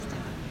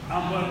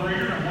I'm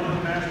Brainerd. I'm one of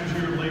the pastors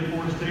here at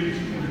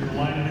LFC-Davidson. We're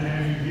delighted to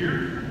have you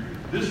here.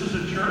 This is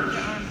a church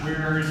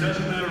where it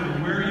doesn't matter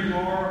where you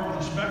are on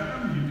the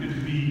spectrum. You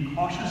can be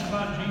cautious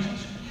about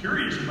Jesus,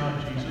 curious about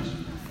Jesus,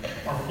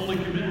 or fully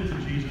committed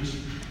to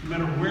Jesus. No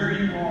matter where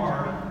you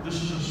are,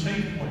 this is a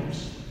safe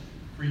place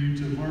for you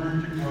to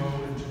learn, to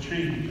grow, and to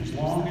change. As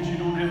long as you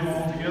don't have it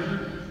all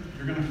together,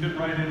 you're going to fit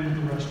right in with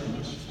the rest of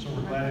us. So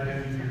we're glad to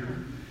have you here.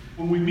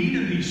 When we meet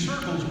in these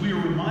circles, we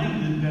are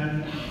reminded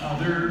that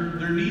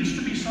there needs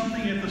to be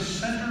something at the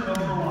center of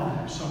our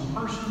lives, some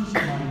person,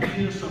 some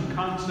idea, some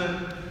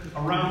concept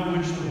around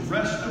which the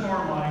rest of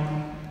our life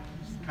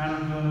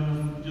kind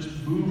of just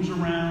moves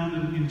around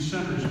and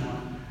centers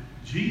on.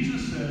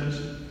 Jesus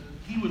says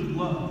he would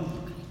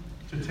love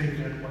to take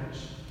that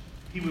place.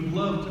 He would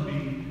love to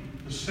be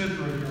the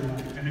center of your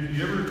life. And if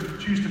you ever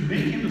choose to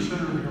make him the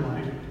center of your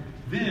life,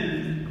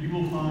 then you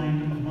will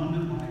find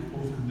abundant life,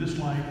 both in this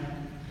life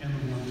and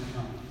the one to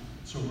come.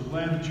 So we're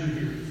glad that you're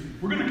here.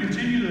 We're going to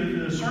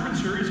continue the sermon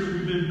series that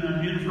we've been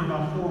in for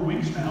about 4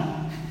 weeks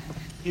now.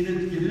 It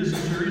is a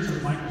series,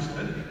 as Michael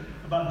said,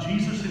 about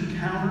Jesus'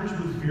 encounters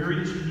with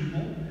various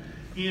people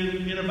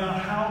and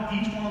about how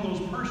each one of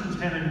those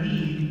persons had a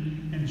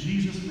need and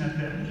Jesus met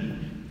that need.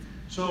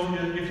 So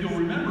if you'll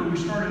remember, we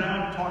started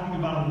out talking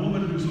about a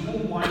woman whose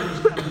whole life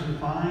was kind of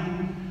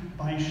defined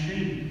by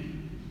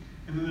shame.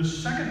 And then the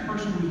second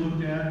person we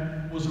looked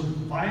at was a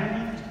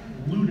violent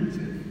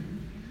lunatic.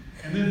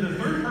 And then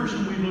the third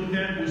person we looked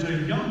at was a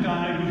young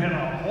guy who had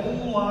a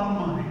whole lot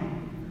of money.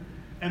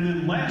 And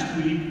then last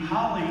week,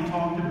 Holly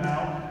talked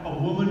about a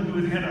woman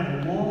who had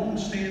had a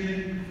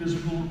long-standing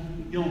physical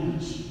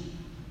illness.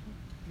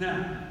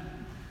 Now,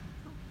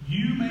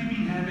 you may be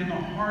having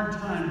a hard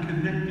time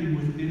connecting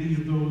with any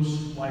of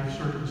those life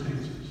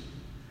circumstances.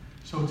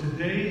 So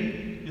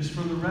today is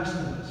for the rest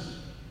of us.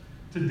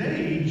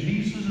 Today,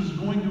 Jesus is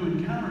going to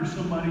encounter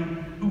somebody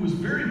who was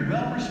very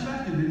well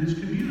respected in his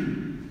community.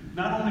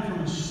 Not only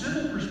from a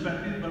civil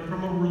perspective, but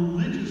from a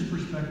religious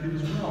perspective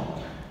as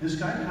well. This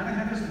guy kind of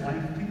had his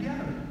life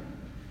together.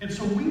 And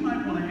so we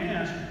might want to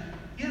ask,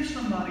 if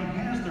somebody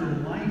has their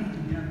life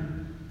together,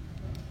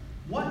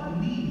 what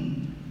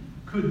need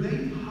could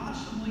they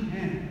possibly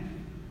have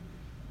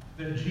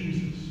that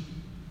Jesus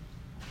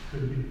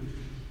could meet?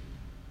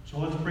 So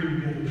let's pray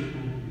together this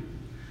morning.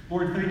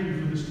 Lord, thank you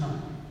for this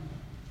time.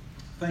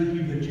 Thank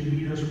you that you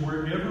meet us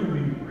wherever we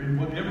are, in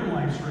whatever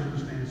life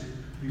circumstance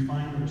we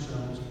find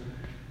ourselves.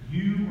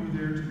 You are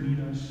there to meet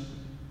us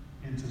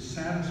and to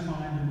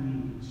satisfy the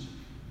needs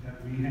that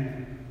we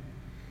have.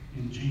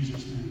 In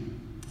Jesus'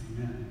 name,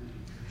 amen.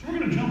 So we're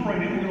going to jump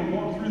right in. We're going to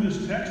walk through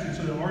this text. It's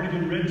already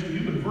been read to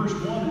you, but verse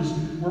 1 is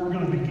where we're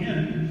going to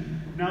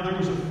begin. Now there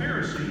was a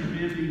Pharisee, a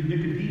man named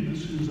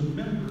Nicodemus, who was a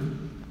member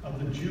of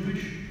the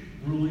Jewish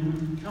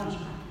ruling council.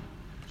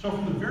 So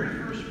from the very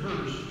first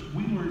verse,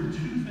 we learn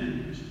two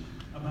things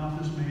about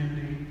this man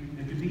named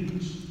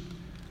Nicodemus.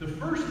 The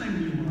first thing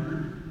we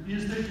learn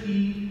is that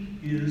he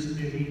is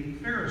a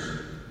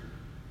Pharisee.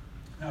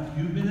 Now, if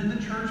you've been in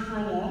the church for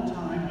a long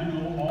time, I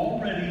know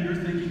already you're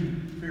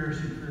thinking,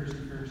 Pharisee.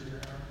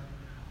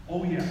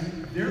 Oh yeah,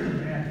 they're the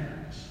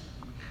bad guys.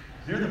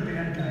 They're the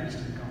bad guys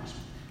in the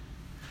gospel.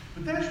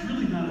 But that's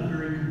really not a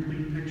very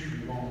complete picture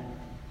at all.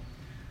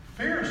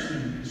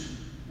 Pharisees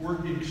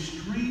were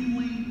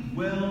extremely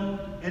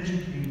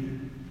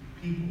well-educated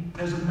people.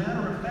 As a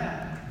matter of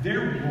fact, their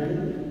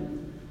role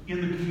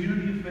in the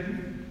community of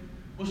faith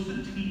was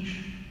to teach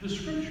the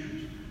Scriptures.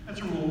 That's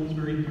a role that's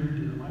very dear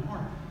to my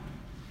heart.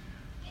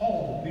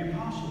 Paul, the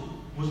apostle,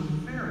 was a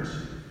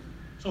Pharisee.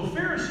 So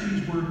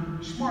Pharisees were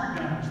smart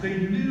guys. They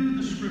knew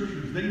the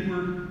Scriptures. They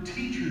were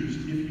teachers,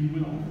 if you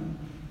will.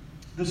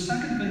 The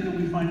second thing that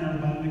we find out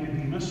about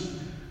Nicodemus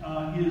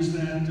is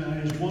that,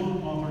 as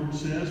one author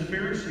says,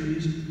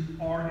 Pharisees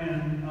are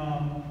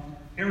an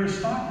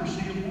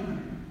aristocracy of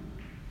learning.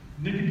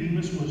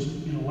 Nicodemus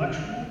was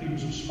intellectual. He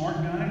was a smart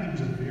guy. He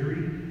was a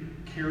very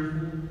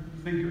careful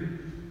thinker.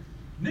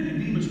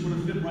 Nicodemus would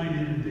have fit right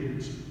in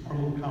Davidson, our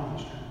little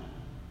college town.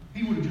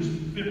 He would have just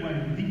fit right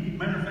in.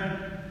 Matter of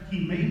fact,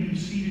 he may be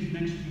seated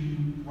next to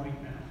you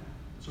right now.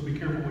 So be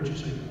careful what you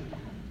say about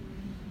him.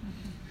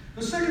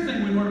 The second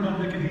thing we learn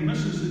about Nicodemus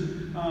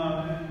is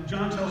that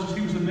John tells us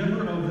he was a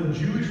member of the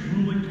Jewish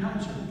ruling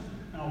council.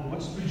 Now,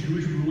 what's the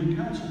Jewish ruling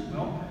council?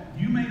 Well,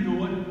 you may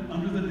know it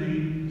under the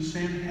name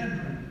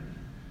Sanhedrin.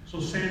 So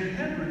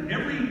Sanhedrin,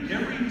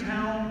 every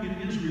town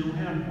in Israel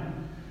had one.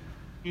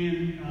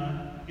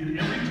 In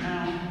every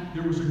town,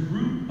 there was a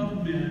group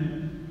of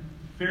men,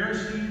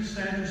 Pharisees,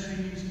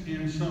 Sadducees,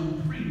 and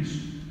some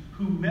priests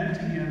who met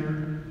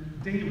together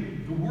daily.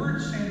 The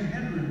word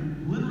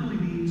Sanhedrin literally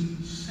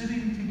means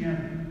sitting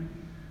together.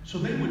 So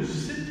they would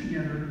sit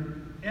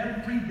together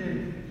every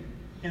day,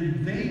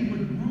 and they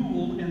would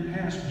rule and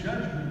pass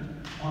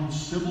judgment on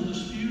civil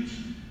disputes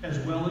as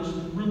well as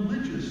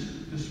religious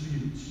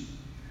disputes.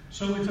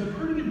 So it's a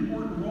pretty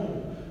important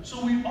role.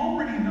 So we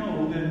already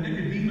know that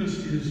Nicodemus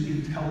is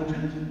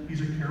intelligent.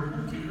 He's a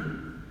careful thinker.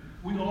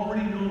 We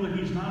already know that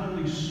he's not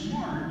only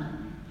smart,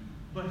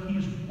 but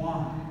he's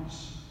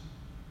wise,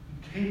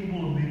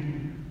 capable of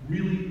making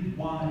really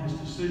wise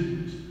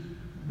decisions,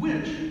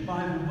 which,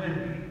 by the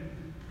way,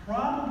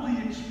 probably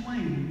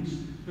explains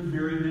the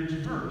very next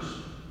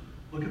verse.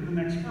 Look at the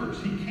next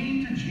verse. He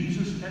came to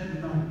Jesus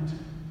at night.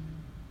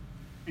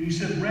 And he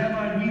said,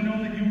 Rabbi, we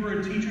know that you are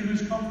a teacher who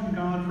has come from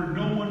God, for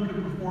no one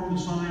could perform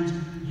the signs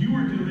you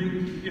are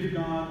doing if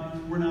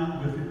God were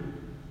not with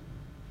him.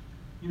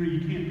 You know, you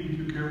can't be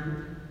too careful.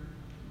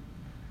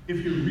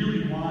 If you're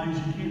really wise,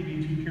 you can't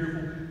be too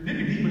careful.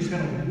 Nicodemus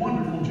had a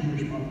wonderful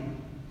Jewish mother.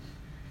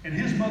 And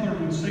his mother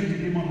would say to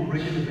him on a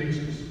regular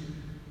basis,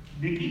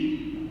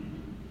 Nicky,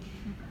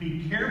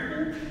 be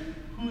careful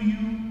who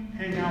you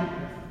hang out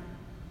with,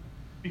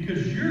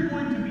 because you're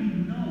going to be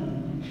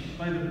known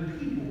by the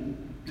people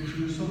that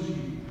you associate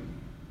with.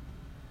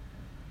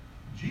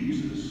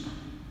 Jesus,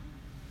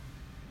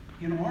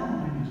 in our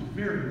mind, is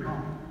very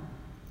common.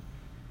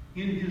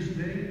 In his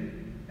day,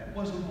 that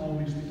wasn't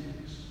always the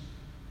case.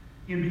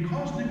 And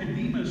because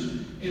Nicodemus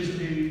is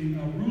a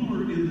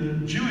ruler in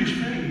the Jewish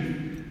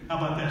faith, how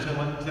about that?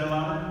 Is that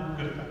louder?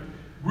 Good.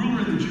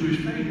 Ruler in the Jewish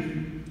faith,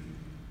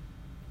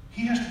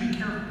 he has to be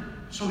careful.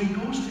 So he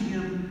goes to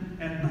him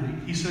at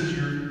night. He says,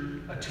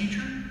 you're a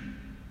teacher,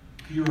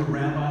 you're a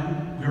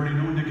rabbi. We already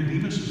know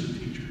Nicodemus is a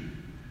teacher.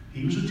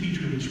 He was a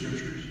teacher of the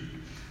Scriptures.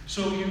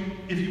 So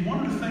if you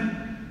wanted to think,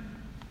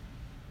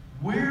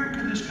 where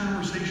could this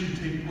conversation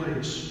take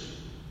place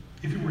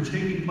if it were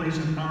taking place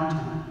in our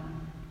time?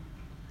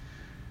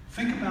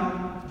 Think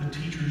about the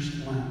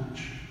teacher's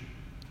lounge.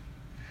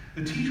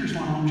 The teacher's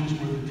lounge is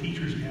where the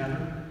teachers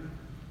gather,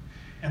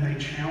 and they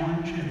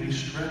challenge and they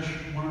stretch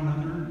one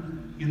another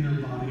in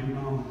their body of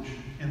knowledge.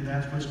 And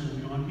that's what's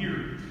going on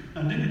here.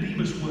 Now,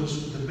 Nicodemus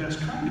was the best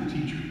kind of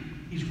teacher.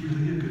 He's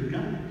really a good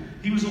guy.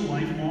 He was a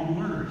lifelong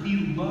learner.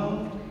 He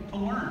loved to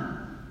learn.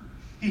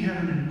 He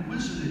had an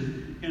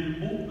inquisitive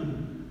and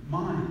open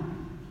mind.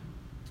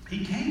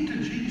 He came to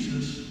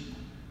Jesus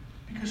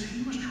because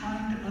he was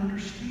trying to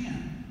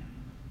understand.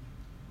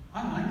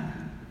 I like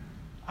that.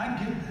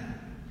 I get that.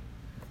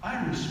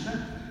 I respect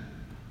that.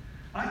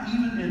 I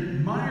even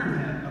admire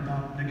that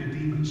about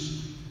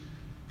Nicodemus.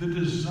 The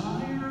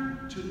desire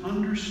to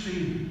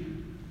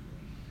understand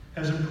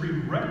as a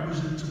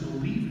prerequisite to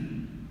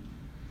believing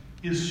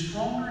is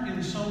stronger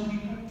in some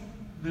people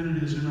than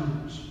it is in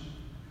others.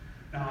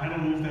 Now, I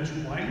don't know if that's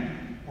right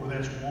or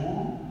that's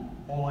wrong.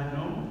 All I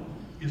know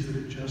is that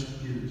it just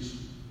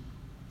is.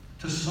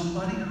 To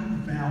somebody who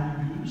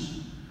values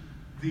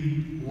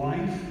the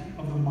life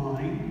of the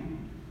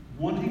mind,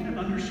 wanting to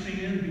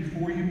understand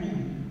before you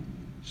believe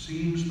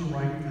seems the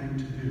right thing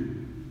to do.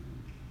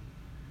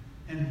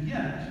 And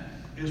yet,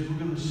 as we're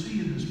going to see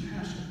in this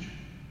passage,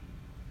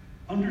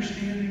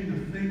 understanding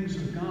the things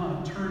of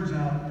God turns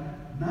out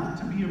not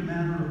to be a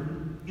matter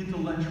of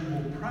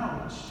intellectual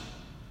prowess,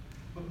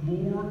 but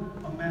more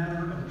a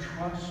matter of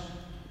trust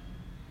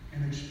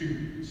and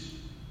experience.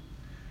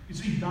 You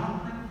see,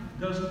 doctrine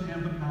doesn't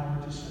have the power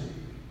to save.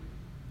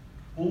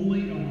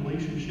 Only a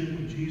relationship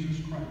with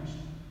Jesus Christ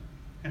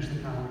has the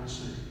power to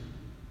save.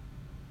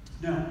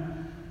 Now,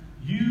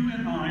 you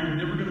and I are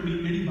never going to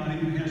meet anybody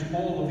who has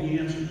all of the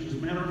answers. As a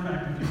matter of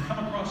fact, if you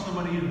come across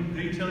somebody and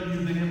they tell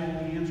you they have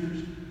all the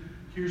answers,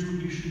 here's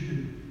what you should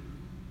do.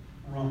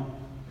 Run.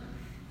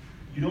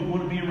 You don't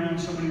want to be around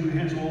somebody who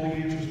has all the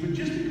answers. But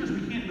just because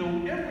we can't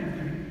know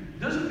everything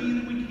doesn't mean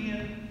that we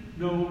can't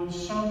know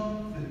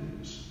some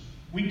things.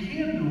 We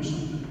can know some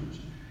things.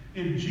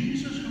 And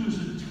Jesus, who is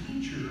a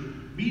teacher,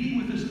 meeting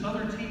with this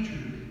other teacher,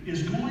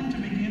 is going to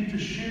begin to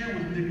share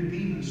with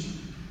Nicodemus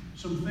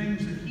some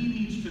things that he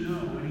needs to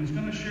know, and he's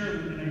going to share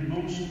them in a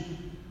most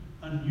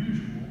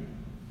unusual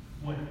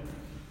way.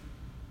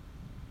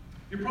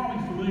 You're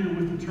probably familiar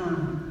with the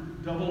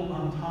term double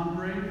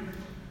entendre.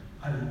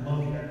 I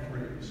love that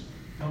phrase,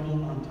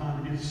 double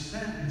entendre. It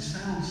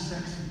sounds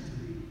sexy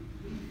to me.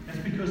 That's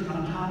because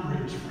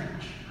entendre is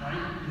French,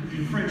 right?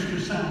 In French,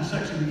 just sounds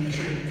sexy when you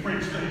say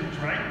French things,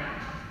 right?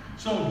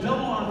 So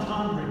double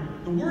entendre.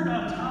 The word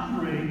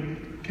entendre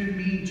can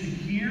mean to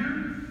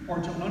hear, or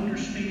to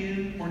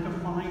understand, or to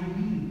find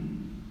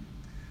meaning.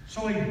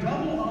 So a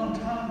double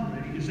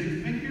entendre is a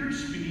figure of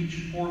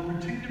speech or a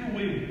particular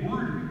way of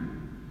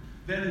wording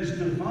that is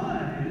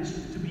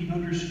devised to be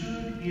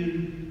understood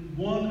in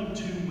one of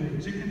two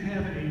ways. It can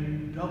have a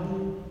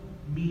double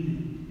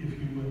meaning, if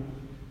you will.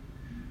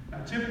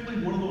 Now,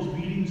 typically, one of those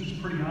meanings is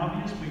pretty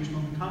obvious based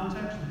on the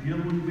context, and the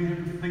other one we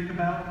have to think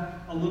about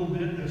a little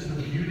bit. That's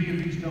the beauty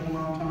of these double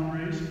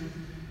entendres.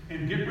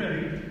 And get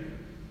ready.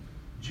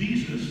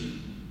 Jesus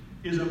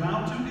is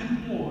about to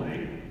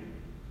employ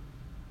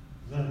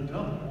the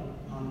double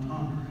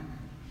entendre.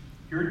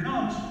 Here it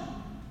comes.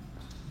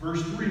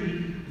 Verse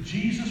 3,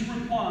 Jesus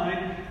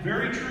replied,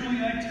 "Very truly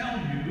I tell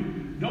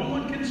you, no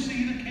one can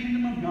see the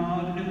kingdom of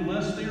God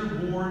unless they are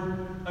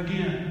born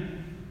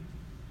again."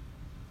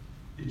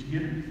 Did you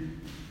get it?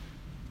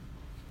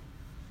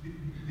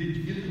 Did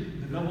you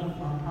get the double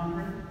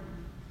entendre?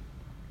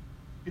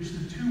 It's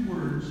the two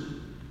words,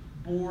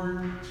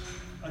 born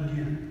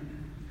again.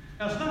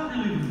 Now, it's not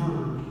really the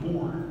verb,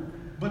 born,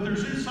 but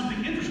there's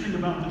something interesting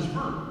about this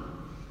verb.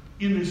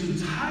 In this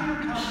entire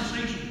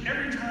conversation,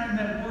 every time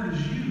that word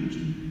is used,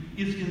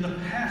 it's in the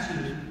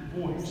passive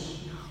voice.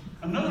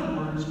 In other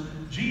words,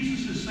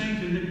 Jesus is saying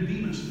to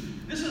Nicodemus,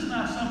 this is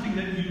not something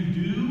that you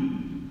do.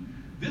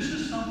 This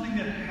is something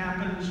that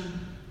happens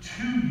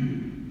to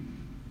you.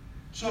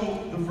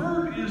 So the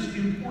verb is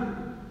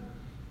important.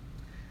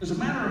 As a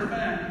matter of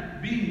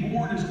fact, being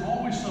born is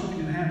always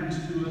something that happens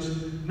to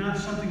us, not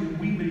something that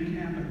we make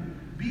happen.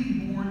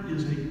 Being born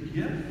is a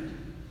gift,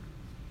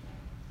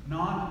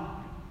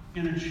 not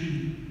an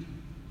achievement.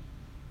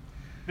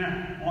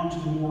 Now, on to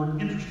the more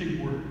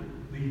interesting word,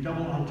 the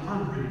double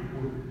entendre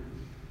word.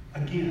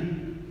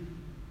 Again,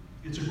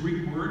 it's a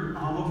Greek word,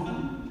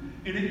 allophon,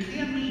 and it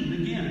can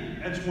mean,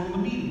 again, that's one of the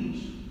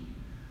meanings.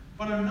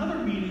 But another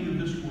meaning of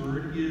this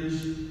word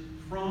is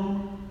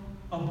from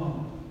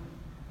above.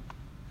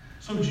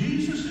 So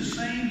Jesus is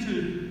saying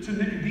to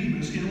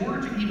Nicodemus, in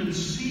order to even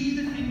see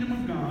the kingdom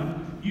of God,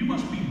 you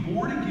must be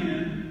born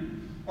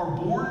again, or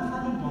born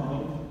from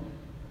above,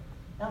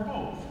 or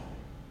both.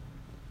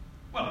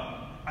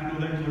 Well, I know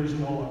that clears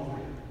it all up for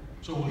you.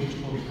 So we'll just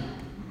close now.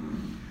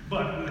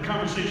 But the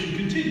conversation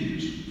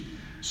continues.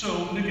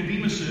 So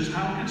Nicodemus says,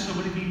 how can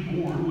somebody be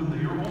born when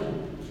they are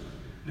old?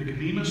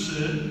 Nicodemus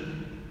said,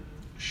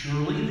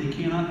 surely they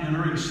cannot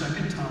enter a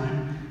second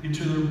time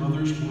into their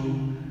mother's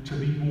womb to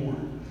be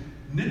born.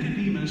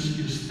 Nicodemus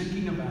is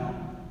thinking about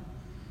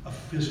a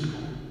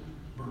physical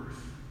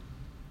birth.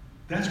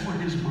 That's where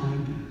his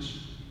mind is.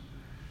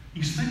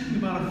 He's thinking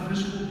about a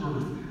physical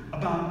birth,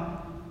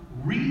 about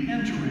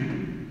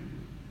re-entering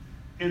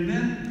and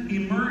then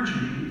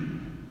emerging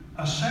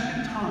a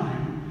second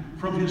time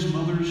from his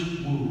mother's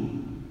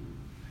womb.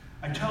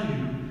 I tell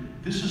you,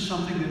 this is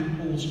something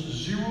that holds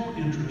zero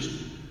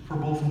interest for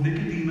both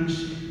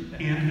Nicodemus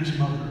and his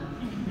mother.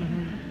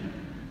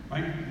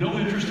 Right? No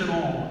interest at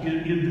all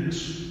in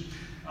this.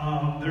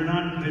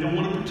 They don't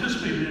want to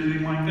participate in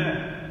anything like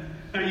that.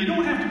 Now, you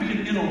don't have to be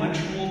an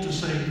intellectual to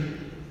say,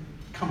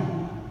 come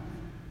on,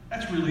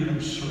 that's really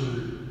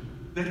absurd.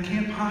 That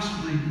can't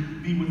possibly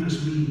be what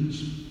this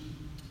means.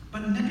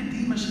 But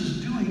Nicodemus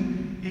is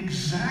doing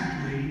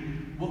exactly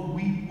what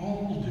we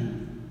all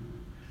do.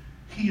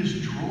 He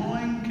is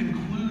drawing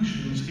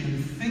conclusions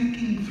and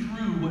thinking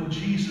through what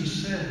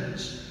Jesus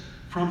says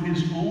from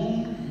his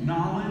own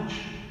knowledge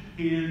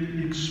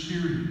and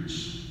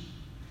experience.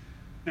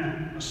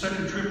 Now, a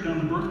second trip down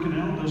the birth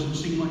canal doesn't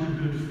seem like a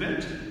good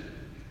fit,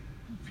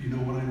 if you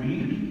know what I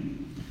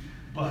mean.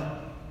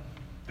 But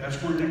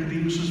that's where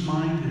Nicodemus'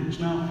 mind is.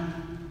 Now,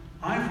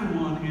 I, for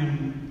one,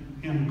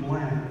 am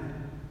glad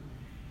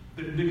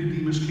that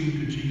Nicodemus came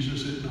to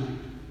Jesus at night.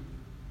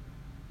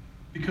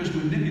 Because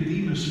when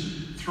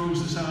Nicodemus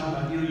throws this out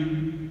about, we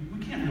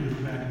can't really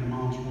go back into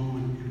mom's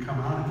womb and come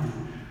out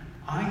again,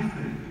 I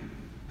think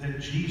that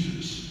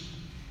Jesus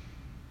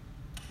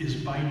is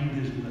biting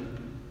his lip.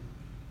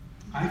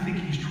 I think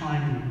he's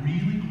trying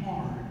really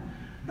hard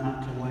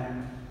not to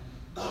laugh,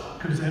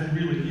 because that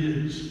really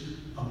is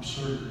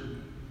absurd.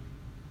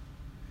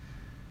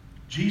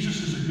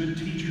 Jesus is a good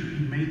teacher.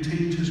 He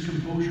maintains his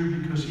composure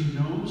because he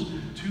knows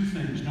two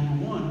things.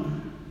 Number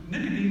one,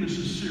 Nicodemus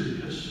is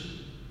serious.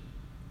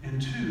 And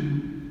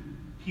two,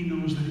 he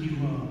knows that he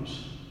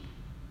loves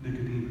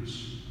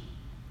Nicodemus.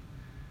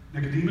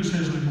 Nicodemus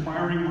has an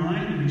inquiring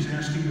mind, and he's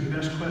asking the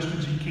best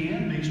questions he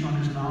can based on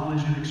his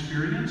knowledge and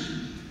experience.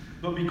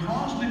 But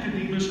because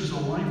Nicodemus is a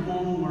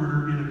lifelong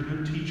learner and a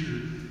good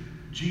teacher,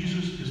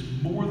 Jesus is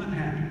more than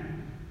happy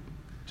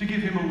to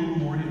give him a little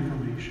more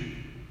information.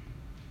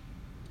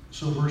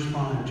 So verse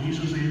 5,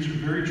 Jesus answered,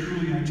 very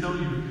truly I tell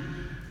you,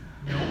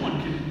 no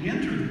one can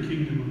enter the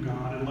kingdom of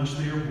God unless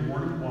they are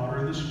born of water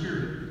and the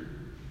Spirit.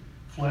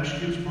 Flesh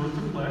gives birth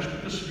to flesh,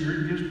 but the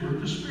Spirit gives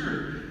birth to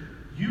spirit.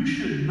 You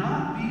should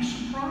not be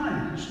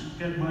surprised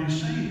at my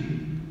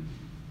saying,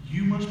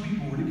 you must be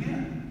born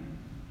again.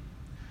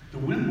 The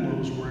wind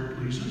blows where it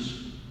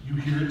pleases. You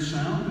hear its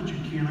sound, but you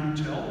cannot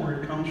tell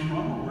where it comes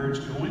from or where it's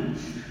going.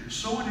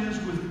 So it is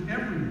with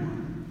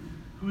everyone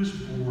who is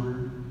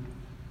born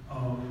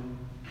of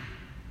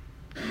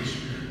the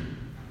Spirit.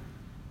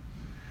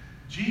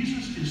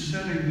 Jesus is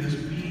setting this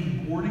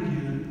being born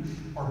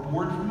again, or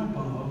born from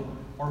above,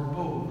 or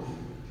both.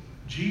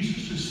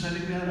 Jesus is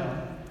setting that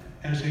up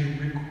as a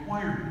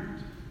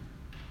requirement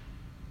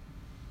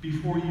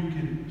before you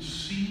can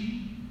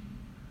see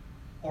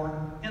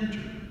or enter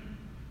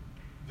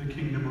the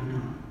kingdom of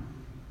God.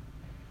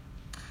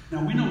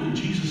 Now, we know that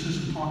Jesus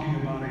isn't talking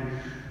about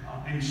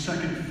a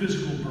second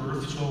physical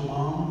birth, so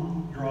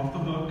mom, you're off the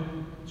hook.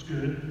 It's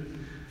good.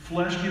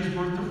 Flesh gives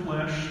birth to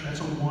flesh. That's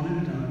a one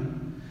and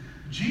done.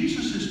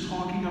 Jesus is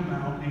talking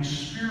about a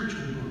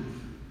spiritual birth,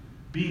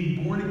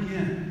 being born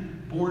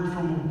again, born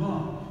from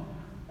above,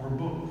 or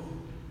both.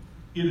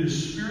 It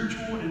is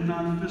spiritual and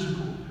not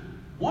physical.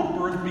 One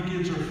birth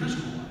begins our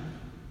physical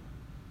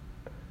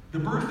life. The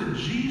birth that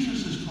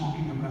Jesus is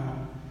talking about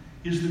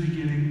is the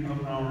beginning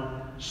of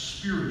our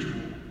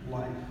spiritual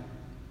life.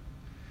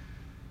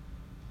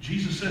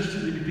 Jesus says to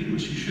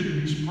Nicodemus, he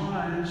shouldn't be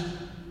surprised,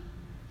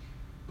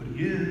 but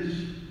he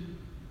is.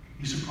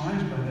 He's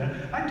surprised by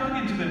that. I dug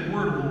into that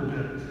word a little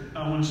bit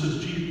when it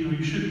says,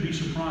 you shouldn't be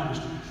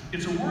surprised.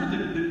 It's a word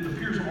that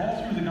appears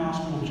all through the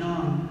Gospel of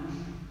John,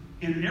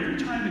 and every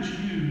time it's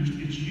used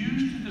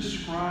to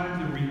describe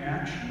the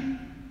reaction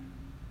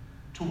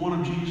to one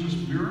of Jesus'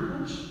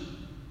 miracles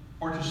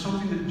or to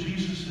something that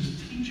Jesus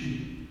is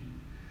teaching.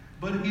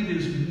 But it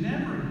is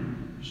never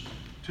used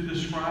to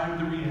describe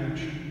the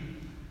reaction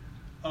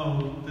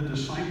of the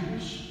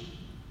disciples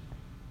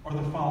or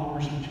the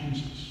followers of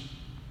Jesus.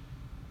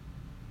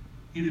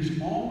 It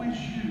is always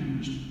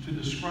used to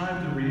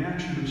describe the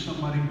reaction of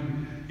somebody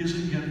who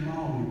isn't yet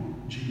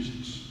following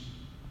Jesus.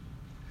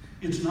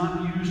 It's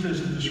not used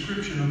as a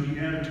description of the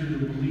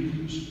attitude of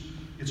believers.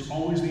 It's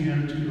always the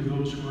attitude of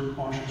those who are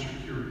cautious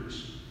or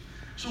curious.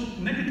 So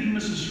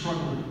Nicodemus is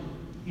struggling.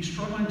 He's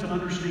struggling to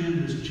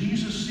understand this.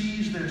 Jesus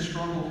sees that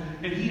struggle,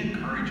 and he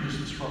encourages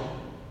the struggle.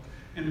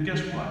 And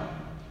guess what?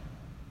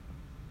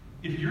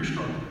 If you're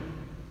struggling,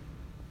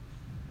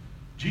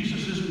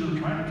 Jesus isn't going to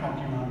try to talk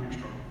you out of your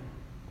struggle.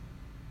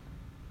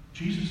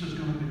 Jesus is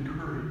going to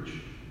encourage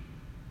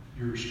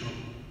your struggle.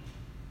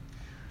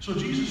 So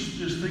Jesus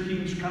is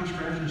thinking, he's kind of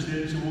scratching his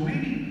head, and said, well,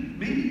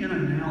 maybe an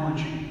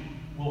analogy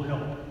will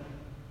help.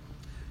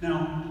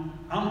 Now,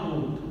 I'm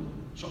old,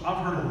 so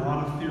I've heard a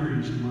lot of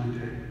theories in my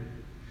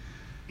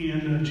day.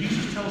 And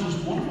Jesus tells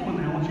us a wonderful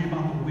analogy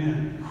about the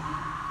wind.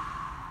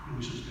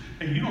 And he says,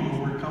 hey, you don't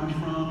know where it comes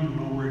from, you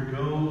don't know where it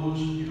goes.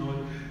 You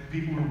know,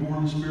 people who are born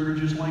in the Spirit are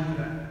just like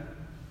that.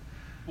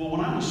 Well,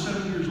 when I was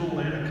 7 years old,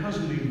 I had a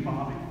cousin named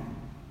Bobby.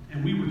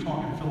 And we were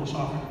talking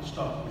philosophical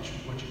stuff, which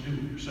is what you do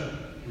when you're 7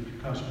 with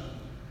your cousin.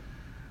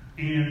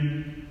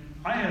 And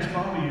I asked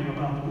Bobby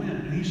about the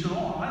wind, and he said,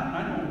 oh,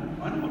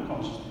 I know what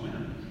causes the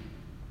wind.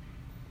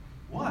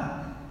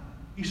 What?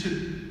 He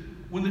said,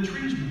 when the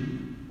trees move,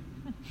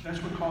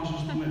 that's what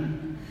causes the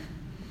wind.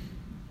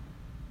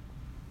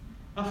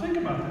 Now think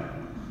about that.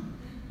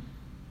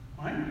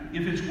 Right?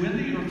 If it's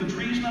windy, or if the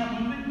tree's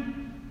not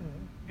moving,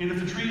 and if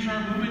the trees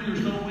aren't moving,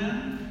 there's no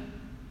wind?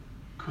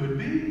 Could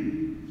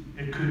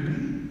be. It could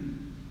be.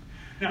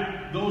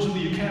 Now, those in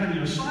the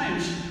Academy of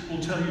Science will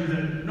tell you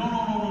that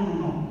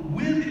no.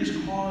 Wind is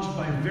caused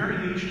by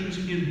variations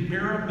in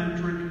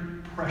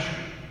barometric pressure.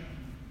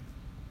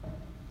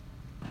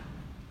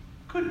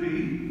 Could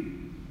be.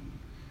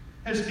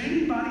 Has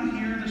anybody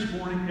here this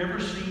morning ever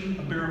seen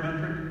a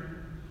barometric?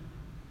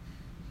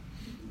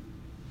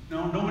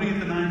 No, nobody at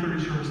the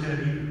 9:30 service had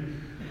either.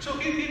 So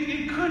it could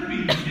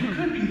be. It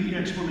could be the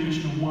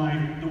explanation of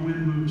why the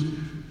wind moves.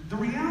 The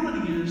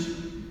reality is,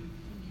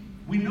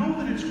 we know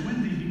that it's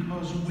windy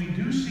because we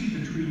do see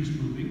the trees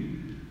moving.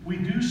 We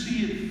do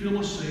see it fill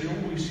a sail.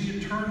 We see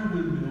it turn a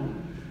windmill.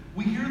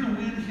 We hear the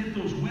wind hit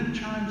those wind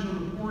chimes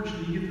on the porch,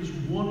 and you get this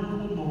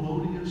wonderful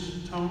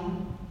melodious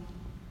tone.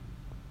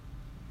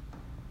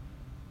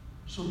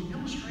 So the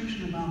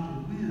illustration about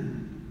the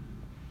wind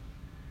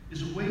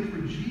is a way for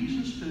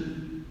Jesus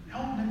to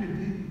help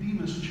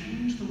Nicodemus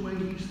change the way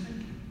he's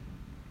thinking.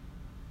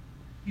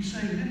 He's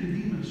saying,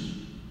 Nicodemus,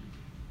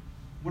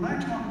 when I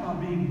talk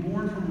about being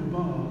born from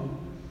above,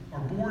 or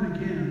born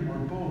again, or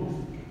both,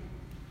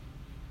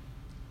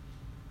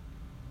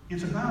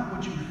 it's about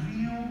what you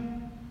feel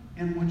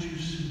and what you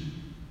see.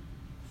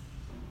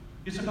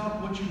 It's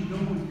about what you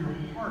know with your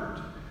heart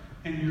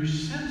and your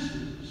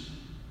senses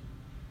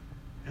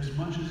as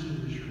much as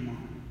it is your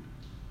mind.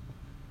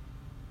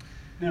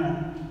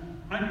 Now,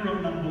 I grew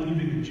up not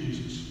believing in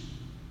Jesus.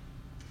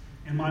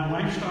 And my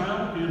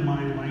lifestyle and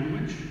my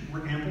language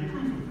were ample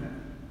proof of that.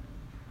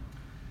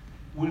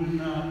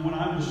 When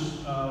I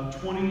was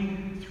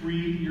 23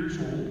 years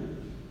old,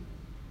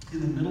 in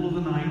the middle of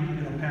the night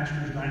at a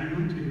pastor's dining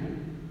room table,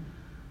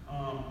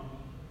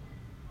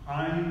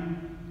 I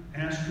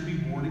asked to be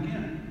born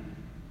again.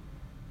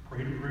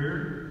 Prayed a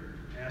prayer,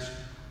 asked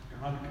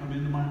God to come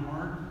into my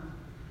heart,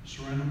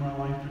 surrender my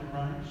life to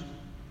Christ.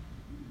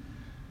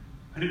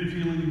 I didn't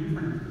feel any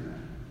different after that.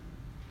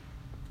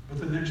 But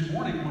the next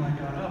morning when I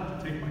got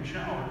up to take my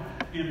shower,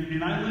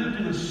 and I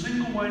lived in a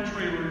single wide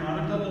trailer,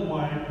 not a double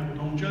wide, but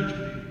don't judge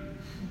me.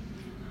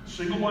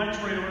 Single wide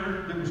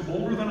trailer that was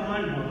older than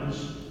I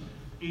was,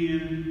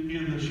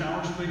 and the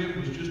shower spigot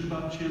was just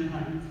about chin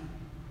height.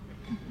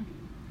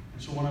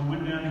 And so when I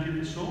went down to get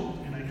the soap,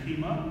 and I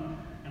came up,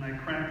 and I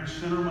cracked the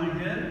center of my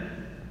head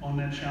on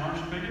that shower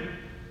spigot,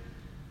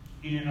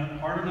 and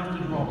hard enough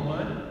to draw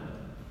blood,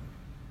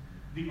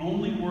 the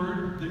only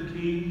word that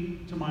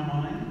came to my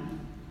mind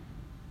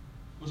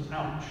was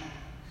ouch.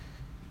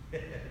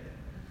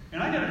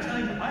 And I got to tell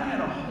you, I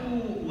had a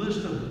whole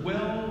list of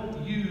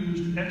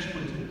well-used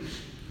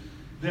expletives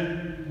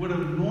that would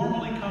have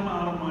normally come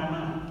out of my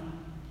mouth.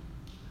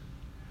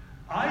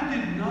 I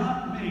did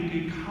not make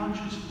a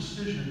conscious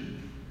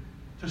decision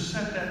to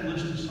set that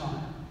list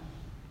aside.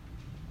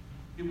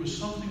 It was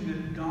something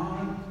that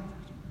God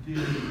did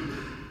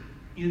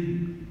in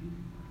me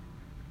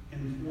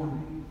and for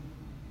me.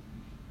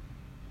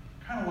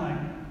 Kind of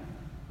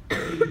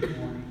like being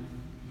born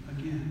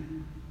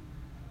again.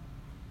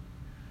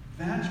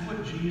 That's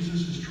what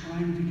Jesus is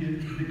trying to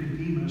get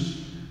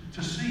Nicodemus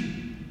to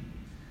see.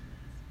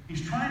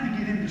 He's trying to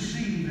get him to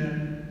see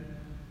that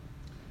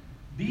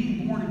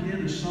being born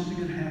again is something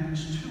that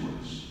happens to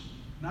us.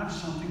 not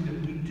something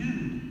that we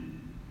do.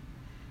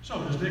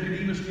 So does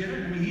Nicodemus get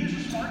it? I mean, he's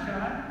a smart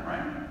guy,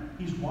 right?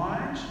 He's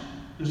wise.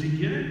 Does he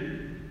get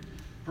it?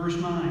 Verse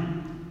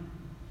 9.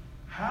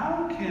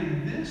 How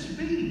can this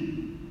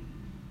be?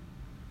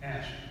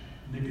 Asked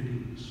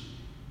Nicodemus.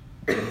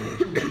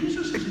 So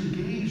Jesus is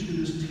engaged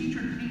in this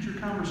teacher-to-teacher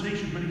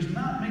conversation, but he's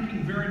not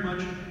making very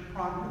much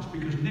progress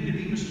because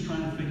Nicodemus is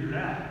trying to figure it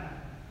out.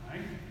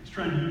 Right? He's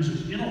trying to use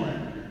his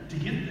intellect to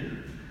get there.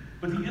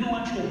 But the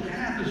intellectual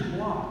path is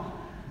blocked.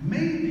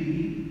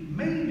 Maybe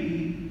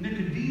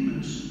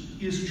Nicodemus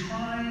is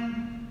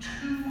trying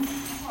too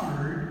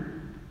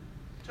hard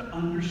to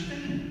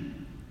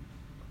understand.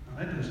 Now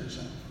that doesn't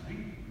sound right.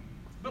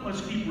 But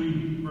let's keep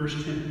reading.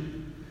 Verse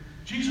 10.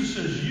 Jesus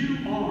says,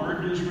 "You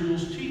are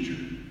Israel's teacher.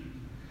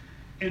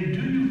 And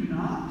do you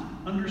not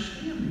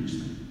understand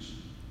these things?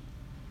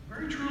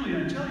 Very truly,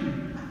 I tell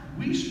you,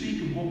 we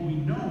speak of what we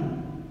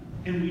know,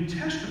 and we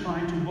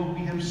testify to what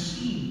we have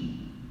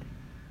seen.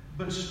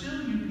 But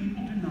still you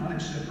people do not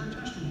accept our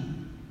testimony.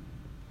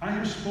 I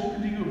have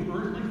spoken to you of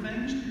earthly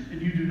things,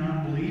 and you do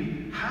not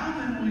believe. How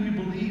then will you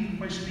believe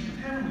if I speak of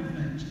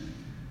heavenly things?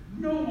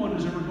 No one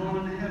has ever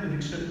gone into heaven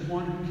except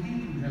one who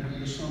came from heaven,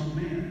 the Son of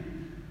Man.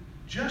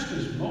 Just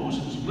as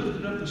Moses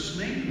lifted up the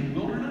snake in the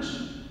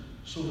wilderness,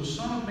 so the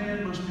Son of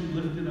Man must be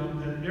lifted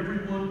up, that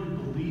everyone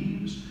who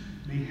believes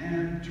may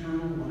have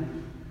eternal life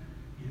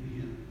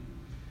in him."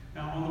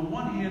 Now, on the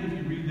one hand,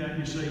 if you read that,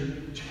 you say,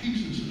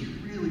 Jesus is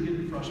really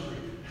getting frustrated.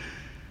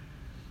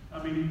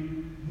 I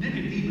mean,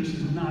 Nicodemus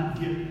is not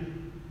getting it.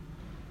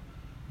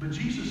 But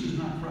Jesus is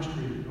not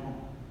frustrated at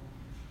all.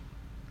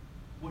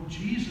 What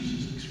Jesus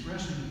is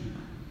expressing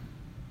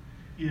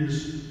here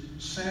is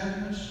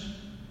sadness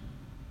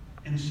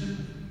and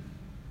sympathy.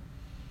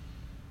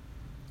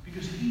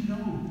 Because he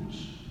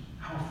knows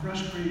how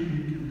frustrating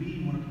it can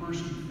be when a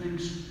person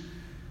thinks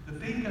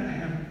that they've got to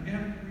have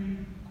every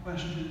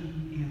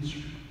question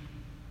answered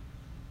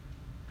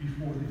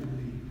before they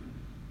believe.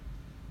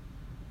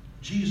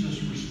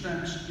 Jesus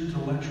respects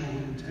intellectual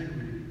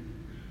integrity,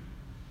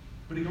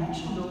 but he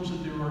also knows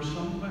that there are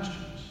some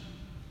questions.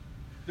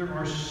 There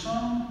are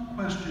some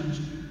questions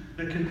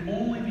that can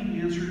only be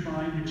answered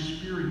by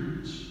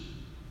experience.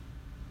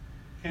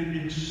 And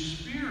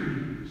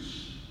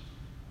experience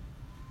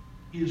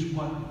is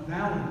what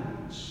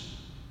validates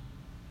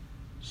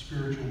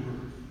spiritual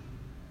birth.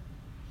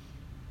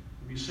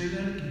 Let me say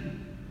that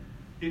again.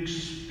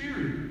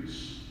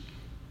 Experience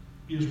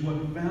is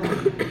what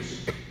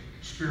validates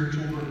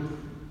spiritual birth.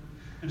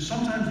 And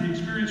sometimes the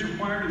experience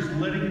required is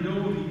letting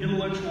go of the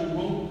intellectual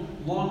rope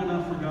long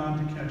enough for God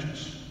to catch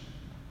us.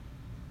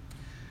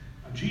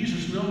 Now,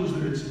 Jesus knows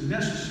that it's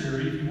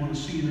necessary if you want to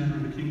see and enter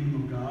the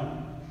kingdom of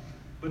God.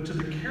 But to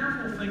the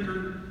careful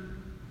thinker,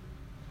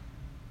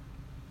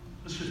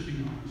 let's just be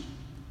honest.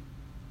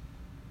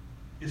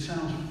 It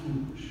sounds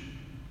foolish.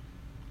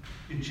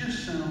 It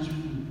just sounds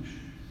foolish.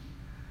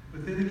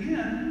 But then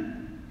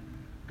again,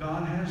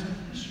 God has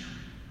a history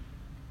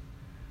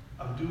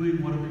of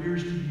doing what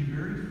appears to be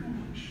very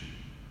foolish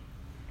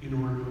in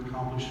order to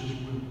accomplish his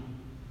will.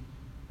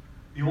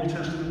 The Old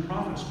Testament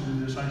prophets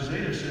knew this.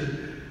 Isaiah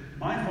said,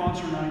 "My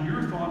thoughts are not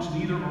your thoughts,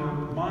 neither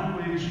are my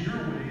ways your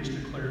ways,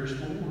 declares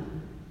the Lord."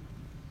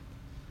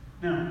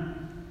 Now,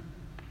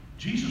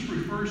 Jesus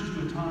refers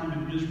to a time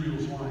in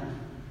Israel's life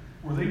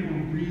where they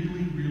were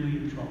really, really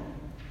in trouble.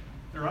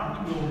 They're out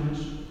in the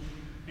wilderness,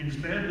 and it's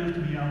bad enough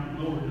to be out in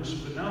the wilderness,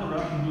 but now they're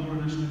out in the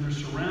wilderness and they're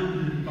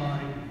surrounded by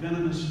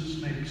venomous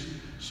snakes.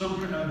 Some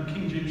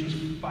King James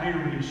says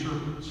fiery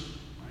serpents.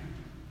 Right?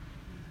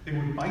 They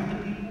would bite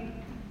the people,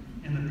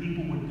 and the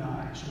people would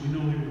die. So we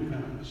know they were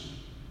venomous.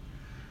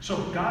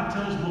 So God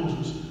tells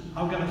Moses,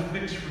 "I've got a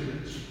fix for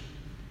this.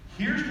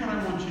 Here's what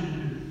I want you to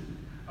do.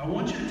 I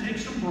want you to take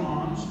some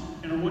bronze,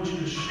 and I want you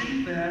to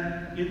shape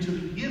that into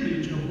the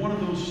image of one of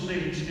those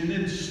snakes, and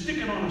then stick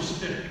it on a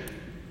stick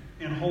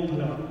and hold it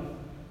up.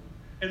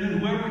 And then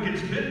whoever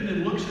gets bitten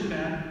and looks at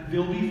that,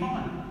 they'll be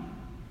fine."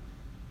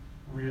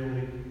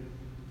 Really?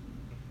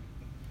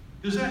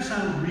 Does that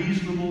sound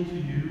reasonable to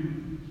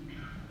you?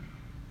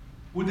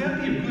 Would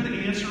that be a good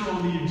answer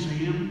on the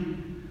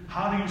exam?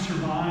 How do you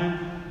survive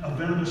a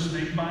venomous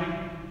snake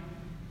bite?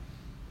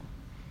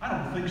 I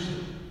don't think so.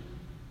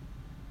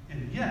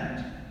 And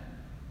yet,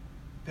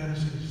 that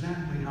is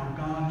exactly how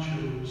God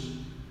chose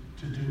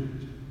to do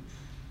it.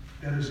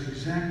 That is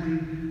exactly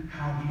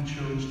how he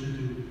chose to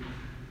do it.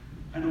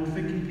 I know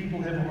thinking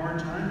people have a hard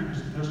time because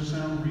it doesn't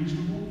sound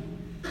reasonable.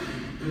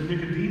 But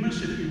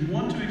Nicodemus, if you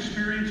want to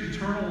experience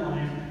eternal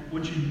life,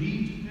 what you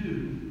need to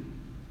do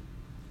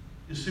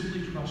is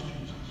simply trust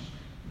Jesus.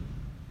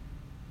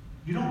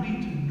 You don't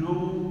need to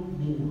know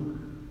more.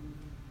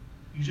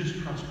 You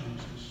just trust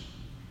Jesus.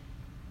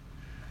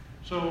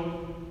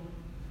 So,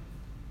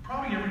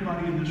 probably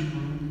everybody in this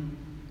room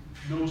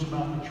knows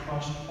about the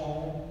trust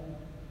fall,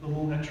 the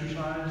little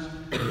exercise.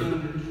 You done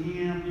it at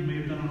camp, you may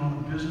have done it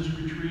on a business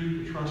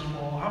retreat, the trust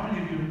fall. How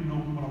many of you know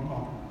what I'm talking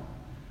about?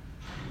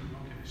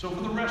 Okay, so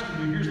for the rest of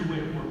you, here's the way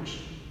it works.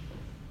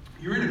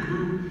 You're in a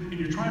group, and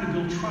you're trying to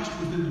build trust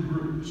within the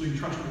group, so you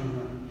trust one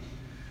another.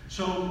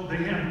 So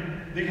they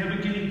have they have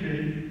a guinea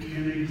pig,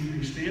 and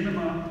they stand them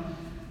up,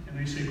 and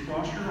they say,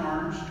 cross your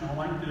arms, kind of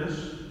like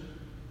this.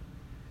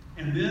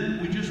 And then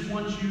we just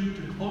want you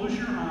to close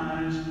your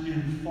eyes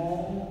and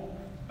fall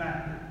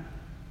backward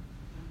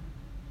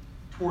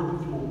toward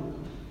the floor.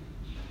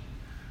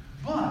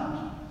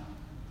 But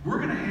we're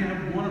going to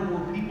have one or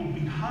more people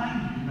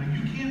behind you. Now,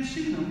 you can't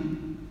see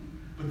them,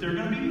 but they're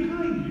going to be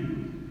behind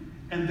you,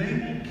 and they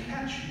will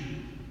catch you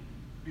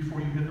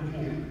before you hit the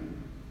floor.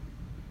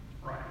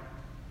 Right.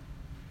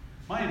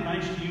 My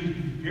advice to you is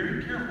be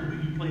very careful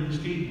who you play this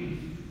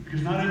game with,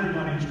 because not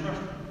everybody is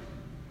trustworthy.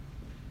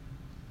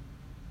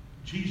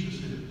 Jesus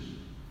is.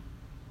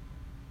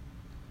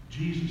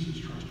 Jesus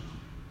is trustworthy.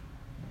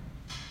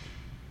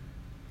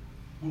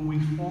 When we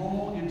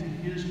fall into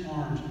his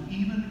arms,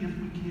 even if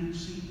we can't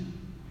see him,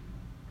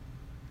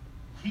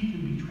 he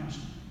can be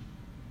trusted.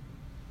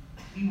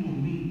 He will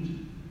meet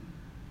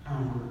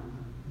our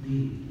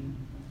need.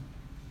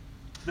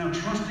 Now,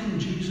 trusting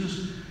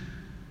Jesus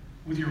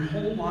with your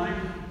whole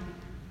life,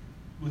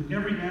 with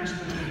every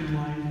aspect of your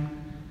life,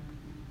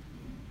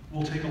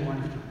 will take a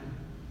lifetime.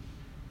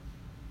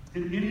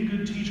 And any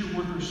good teacher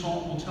worth their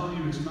salt will tell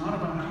you it's not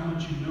about how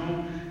much you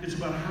know, it's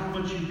about how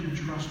much you can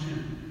trust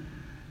him.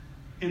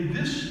 And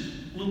this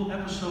little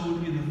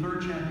episode in the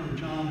 3rd chapter of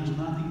John is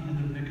not the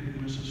end of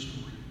Nicodemus'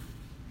 story.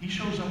 He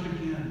shows up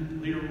again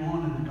later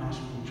on in the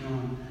Gospel of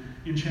John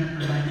in chapter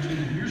 19.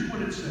 Here's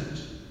what it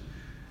says.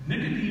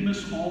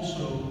 Nicodemus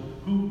also,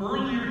 who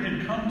earlier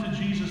had come to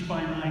Jesus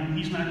by night,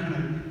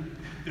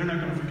 they're not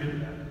going to forget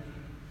that.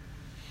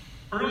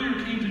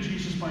 Earlier came to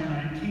Jesus by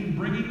night, came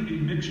bringing a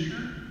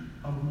mixture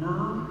of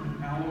myrrh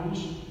and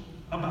aloes,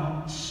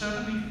 about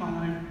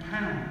 75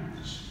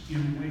 pounds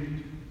in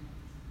weight.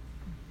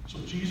 So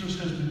Jesus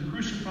has been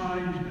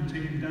crucified, he's been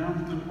taken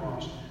down to the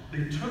cross.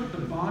 They took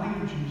the body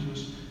of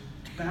Jesus,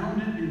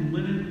 bound it in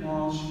linen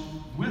cloths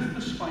with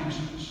the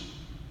spices,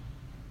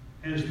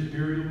 as the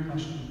burial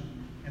custom,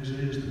 as it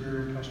is the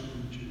burial custom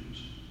of the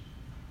Jews.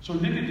 So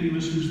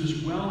Nicodemus, who's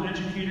this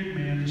well-educated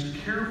man, this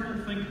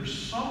careful thinker,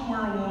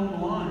 somewhere along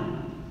the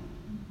line,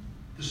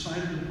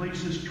 decided to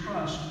place his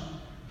trust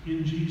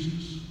in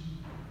Jesus.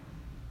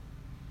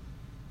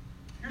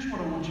 Here's what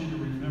I want you to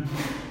remember.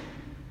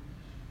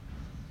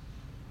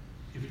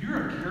 If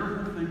you're a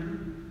careful thinker,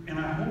 and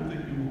I hope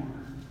that you are,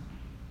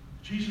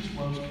 Jesus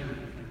loves careful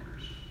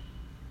thinkers.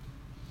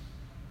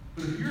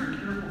 But if you're a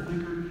careful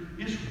thinker,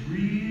 it's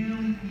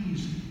really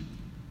easy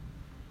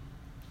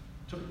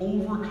to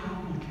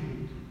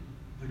overcomplicate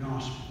the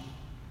gospel.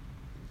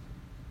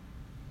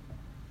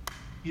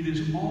 It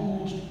is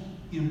almost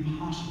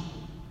impossible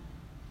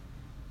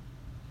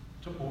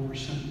to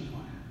oversimplify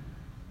it.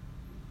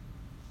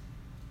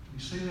 Let me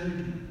say that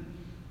again.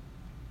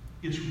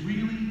 It's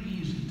really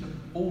easy to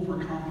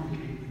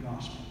overcomplicate the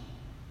gospel.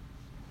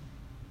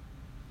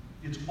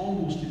 It's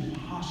almost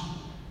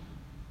impossible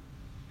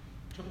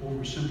to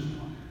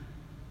oversimplify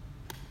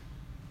it.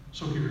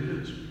 So here it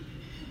is.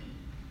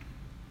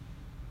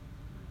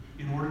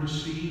 In order to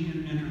see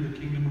and enter the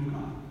kingdom of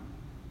God,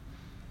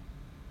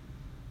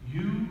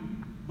 you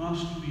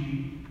must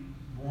be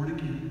born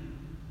again.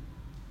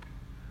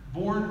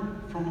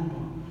 Born from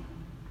above,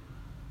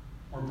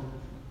 or both.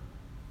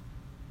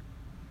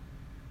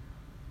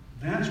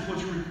 That's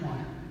what's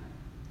required.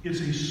 It's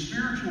a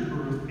spiritual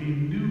birth, a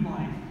new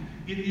life.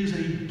 It is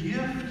a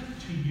gift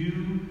to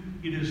you.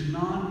 It is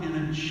not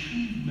an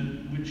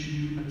achievement which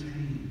you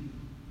attain.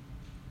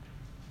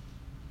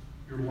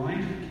 Your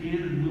life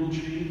can and will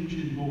change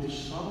in both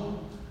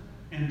subtle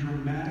and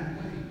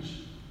dramatic ways.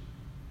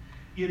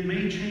 It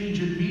may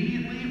change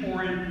immediately,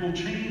 or it will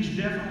change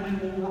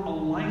definitely over a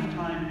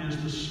lifetime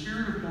as the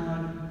Spirit of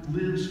God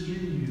lives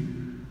in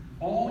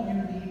you. All you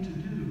need to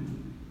do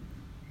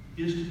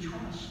is to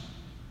trust.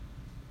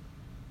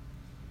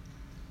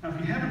 Now, if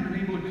you haven't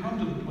been able to come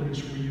to the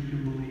place where you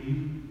can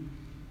believe,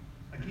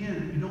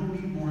 again, you don't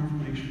need more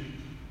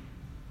information.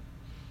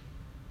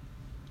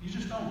 You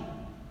just don't.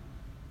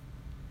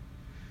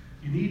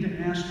 You need to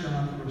ask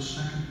God for a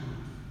second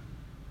birth,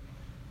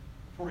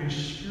 for a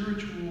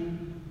spiritual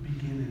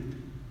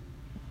beginning.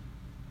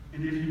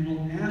 And if you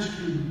will ask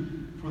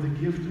him for the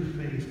gift of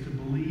faith to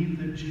believe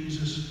that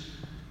Jesus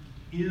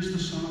is the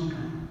Son of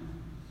God,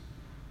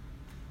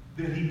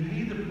 that he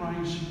paid the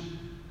price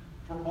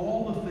for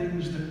all the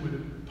things that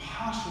would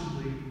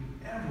possibly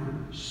ever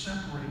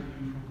separate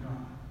you from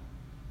God,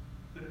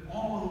 that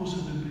all of those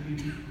have been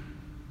paid for,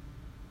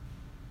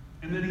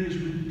 and that he has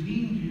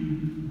redeemed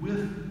you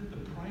with the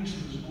price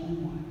of his own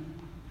life.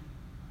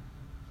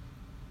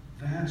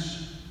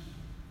 That's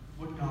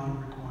what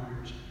God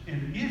requires.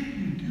 And if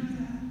you do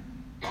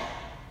that,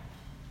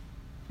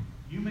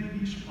 you may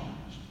be surprised.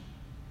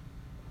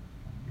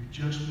 You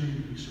just may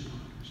be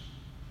surprised.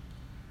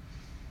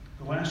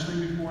 The last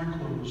thing before I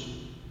close,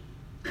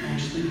 I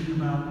was thinking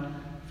about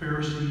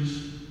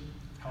Pharisees,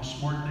 how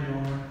smart they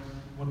are,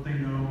 what they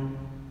know.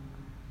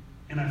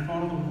 And I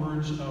thought of the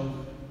words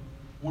of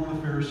one of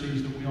the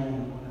Pharisees that we all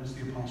know, and that's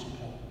the Apostle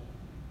Paul.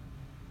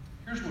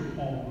 Here's what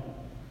Paul wrote.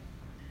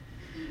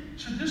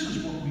 He said, "This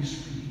is what we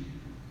speak,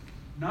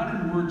 not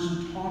in words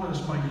taught us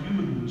by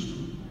human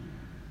wisdom,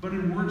 but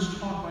in words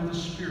taught by the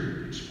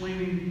Spirit,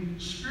 explaining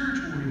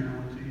spiritual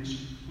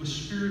realities with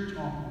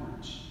Spirit-taught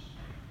words.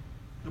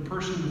 The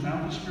person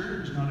without the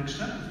Spirit does not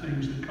accept the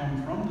things that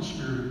come from the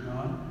Spirit of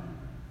God,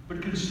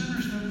 but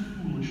considers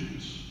them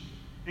foolishness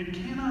and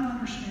cannot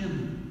understand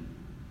them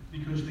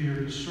because they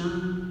are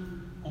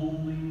discerned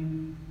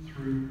only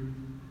through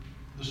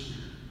the Spirit.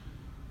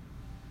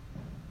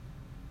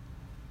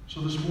 So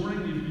this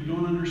morning, if you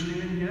don't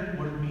understand yet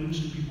what it means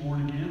to be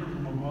born again or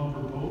from above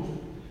or both,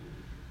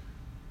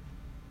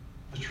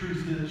 the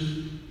truth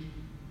is,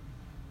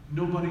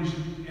 nobody's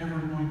ever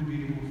going to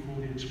be able to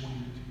fully explain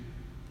it to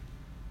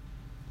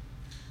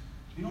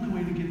you. The only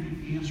way to get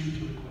the answer to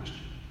the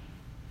question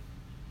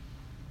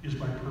is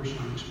by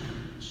personal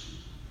experience.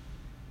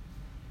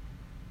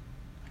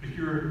 If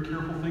you're a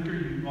careful thinker,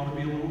 you ought to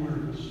be a little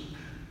nervous.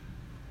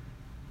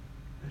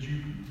 As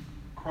you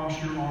cross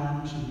your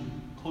arms and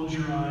close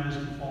your eyes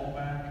and fall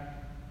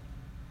back,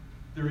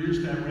 there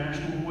is that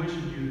rational voice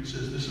in you that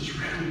says, this is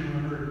really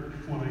going to hurt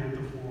when I hit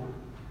the floor.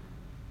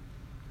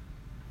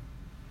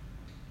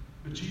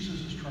 But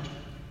Jesus is trustworthy.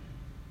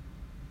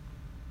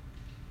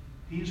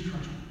 He is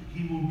trustworthy.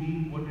 He will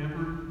meet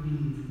whatever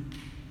need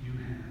you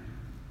have.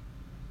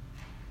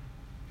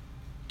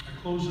 I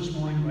close this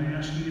morning by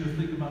asking you to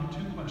think about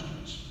two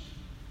questions.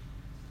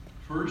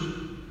 First,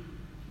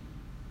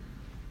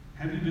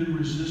 have you been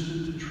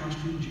resistant to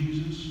trusting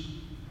Jesus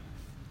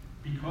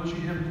because you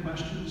have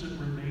questions that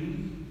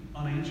remain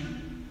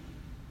unanswered?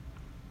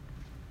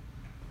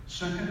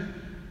 Second,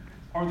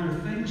 are there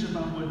things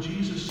about what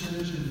Jesus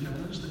says and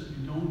does that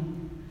you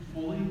don't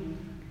fully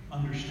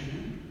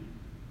understand?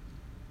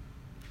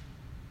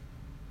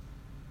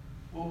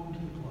 Welcome to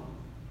the club.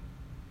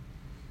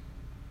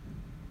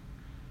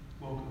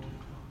 Welcome to the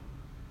club.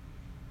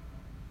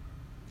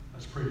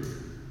 Let's pray together.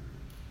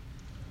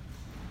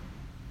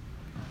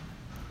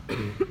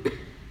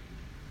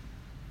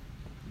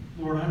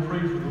 Lord, I pray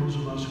for those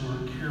of us who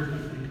are careful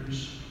thinkers,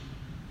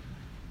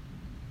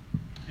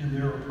 and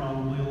there are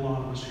probably a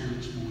lot of us here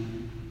this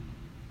morning.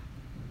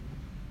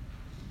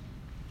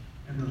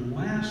 And the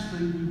last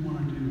thing we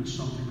want to do is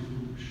something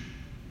foolish.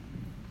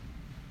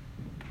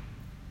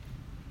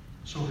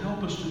 So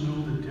help us to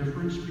know the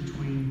difference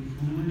between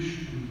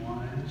foolish and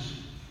wise.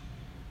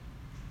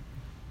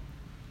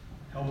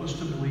 Help us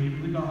to believe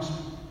in the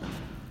gospel.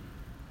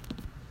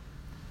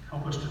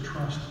 Help us to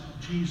trust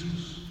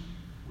Jesus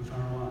with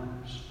our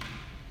lives.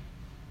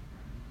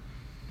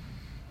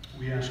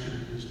 We ask it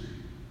in His name.